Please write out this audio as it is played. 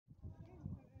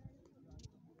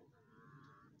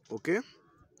Okay,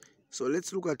 so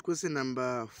let's look at question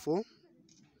number 4.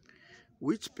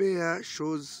 Which pair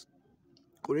shows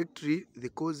correctly the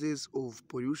causes of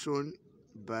pollution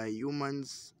by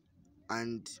humans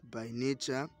and by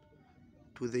nature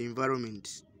to the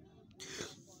environment?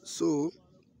 So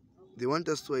they want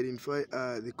us to identify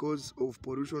the cause of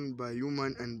pollution by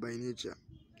human and by nature.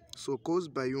 So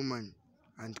caused by human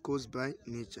and caused by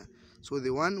nature. So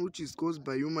the one which is caused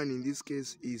by human in this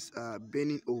case is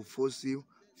burning of fossil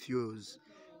fuels.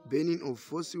 Burning of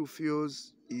fossil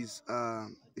fuels is a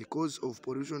cause of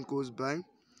pollution caused by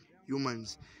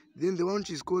humans. Then the one which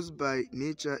is caused by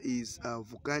nature is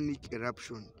volcanic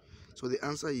eruption. So the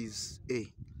answer is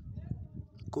A.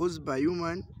 Caused by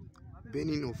human,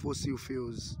 burning of fossil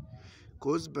fuels.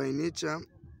 Caused by nature,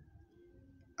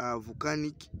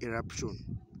 volcanic eruption.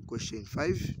 Question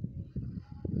 5.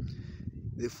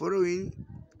 The following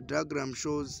diagram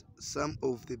shows some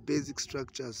of the basic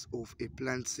structures of a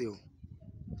plant cell.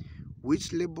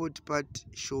 Which labeled part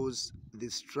shows the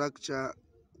structure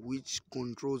which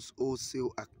controls all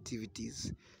cell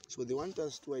activities? So they want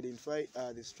us to identify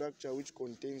the structure which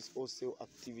contains all cell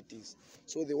activities.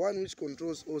 So the one which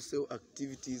controls all cell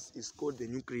activities is called the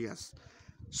nucleus.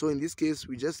 So in this case,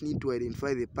 we just need to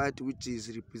identify the part which is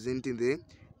representing the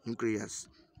nucleus.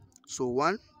 So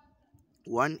one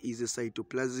is the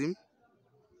cytoplasm,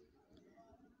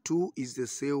 2 is the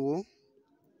cell wall,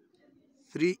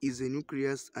 3 is the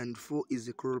nucleus, and 4 is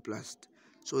the chloroplast.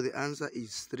 So the answer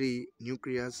is 3.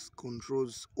 Nucleus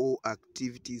controls all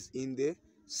activities in the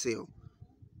cell.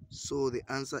 So the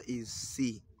answer is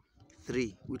C,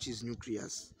 3, which is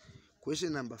nucleus.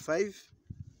 Question number 5.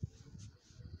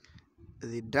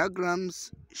 The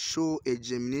diagrams show a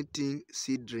germinating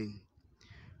seedling.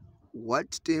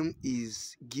 What term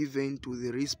is given to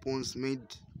the response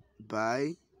made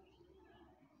by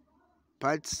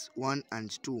parts 1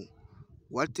 and 2?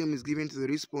 What term is given to the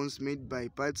response made by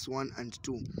parts 1 and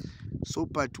 2? So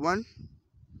part 1,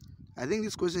 I think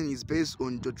this question is based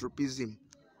on geotropism.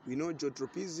 We know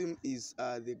geotropism is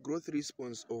the growth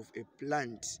response of a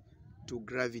plant to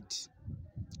gravity.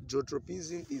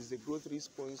 Geotropism is the growth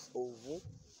response of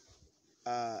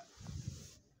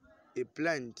a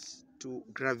plant to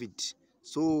gravity.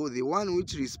 So the one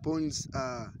which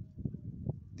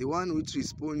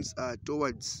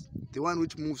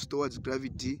moves towards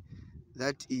gravity,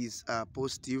 that is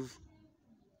positive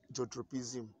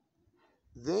geotropism.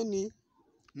 Then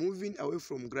moving away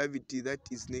from gravity, that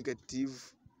is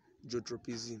negative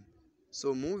geotropism.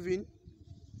 So moving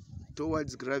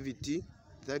towards gravity,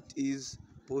 that is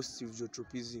positive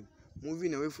geotropism.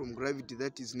 Moving away from gravity,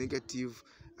 that is negative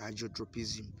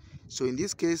geotropism. So in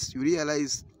this case, you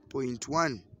realize point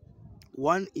 1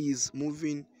 is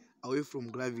moving away from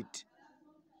gravity,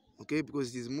 okay,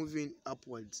 because it is moving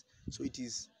upwards, so it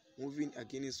is moving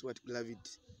against what?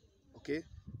 Gravity. Okay,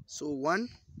 so 1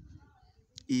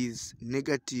 is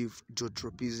negative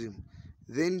geotropism.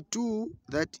 Then 2,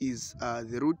 that is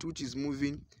the root which is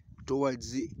moving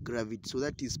towards the gravity, so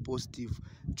that is positive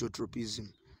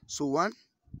geotropism. So 1,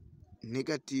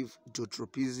 negative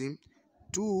geotropism,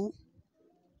 2,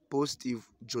 positive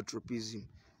geotropism.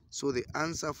 So the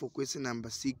answer for question number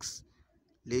 6,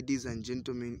 ladies and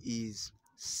gentlemen, is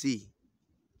C.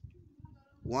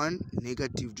 1,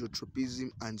 negative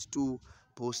geotropism, and 2,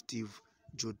 positive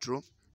geotropism.